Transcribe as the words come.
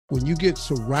when you get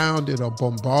surrounded or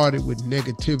bombarded with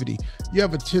negativity, you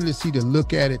have a tendency to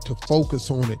look at it, to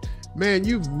focus on it. Man,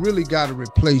 you've really got to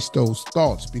replace those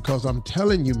thoughts, because I'm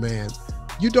telling you, man,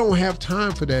 you don't have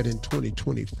time for that in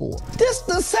 2024. This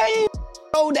the same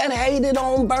that hated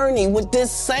on Bernie with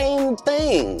this same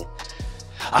thing.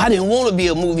 I didn't want to be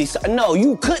a movie star. No,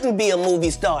 you couldn't be a movie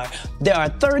star. There are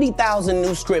 30,000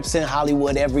 new scripts in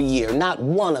Hollywood every year. Not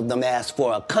one of them asks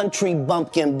for a country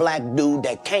bumpkin black dude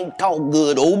that can't talk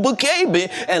good, baby,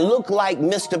 and look like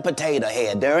Mr. Potato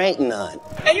Head. There ain't none.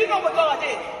 And you know what God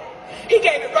did? He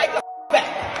gave it right the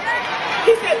back.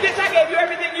 He said, bitch, I gave you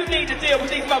everything you need to deal with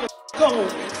these motherfuckers.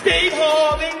 Steve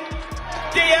Harvey,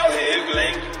 D.L.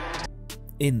 Hughley.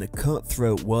 In the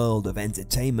cutthroat world of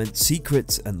entertainment,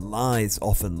 secrets and lies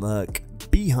often lurk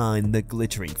behind the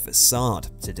glittering facade.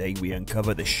 Today we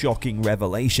uncover the shocking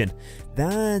revelation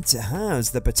that has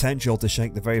the potential to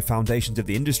shake the very foundations of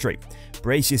the industry.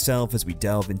 Brace yourself as we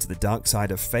delve into the dark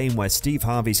side of fame, where Steve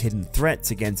Harvey's hidden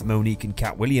threats against Monique and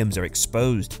Katt Williams are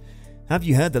exposed. Have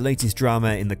you heard the latest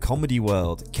drama in the comedy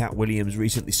world? Katt Williams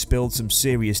recently spilled some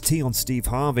serious tea on Steve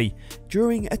Harvey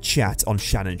during a chat on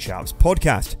Shannon Sharpe's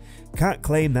podcast. Katt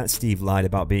claimed that Steve lied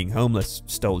about being homeless,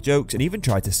 stole jokes, and even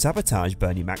tried to sabotage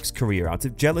Bernie Mac's career out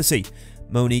of jealousy.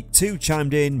 Monique too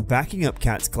chimed in, backing up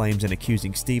Katt's claims and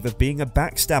accusing Steve of being a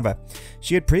backstabber.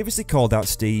 She had previously called out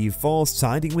Steve for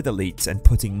siding with elites and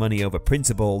putting money over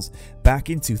principles back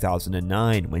in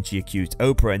 2009, when she accused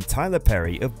Oprah and Tyler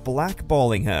Perry of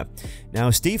blackballing her.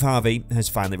 Now Steve Harvey has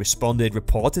finally responded,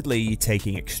 reportedly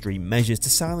taking extreme measures to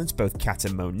silence both Katt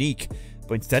and Monique.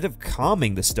 But instead of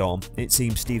calming the storm, it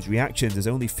seems Steve's reactions has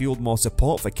only fueled more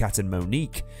support for Katt and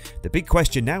Monique. The big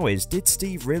question now is, did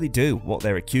Steve really do what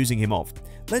they're accusing him of?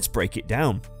 Let's break it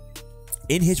down.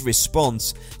 In his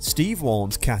response, Steve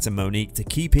warns Katt and Monique to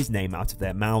keep his name out of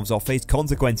their mouths or face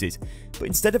consequences. But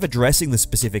instead of addressing the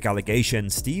specific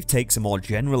allegations, Steve takes a more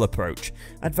general approach,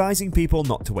 advising people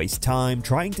not to waste time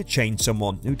trying to change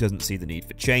someone who doesn't see the need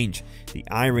for change. The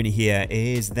irony here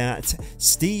is that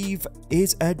Steve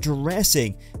is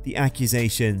addressing the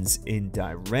accusations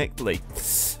indirectly,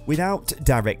 without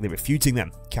directly refuting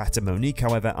them. Katt and Monique,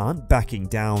 however, aren't backing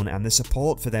down, and the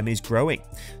support for them is growing.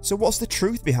 So what's the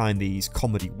truth behind these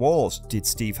comedy wars? Did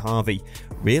Steve Harvey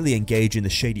really engage in the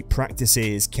shady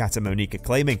practices Katt and Monique are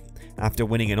claiming? After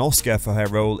winning an Oscar for her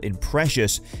role in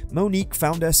Precious, Monique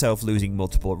found herself losing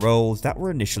multiple roles that were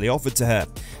initially offered to her.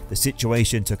 The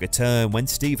situation took a turn when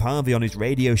Steve Harvey on his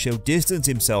radio show distanced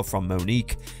himself from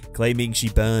Monique, claiming she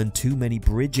burned too many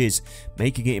bridges,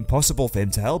 making it impossible for him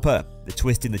to help her. The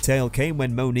twist in the tale came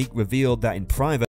when Monique revealed that in private,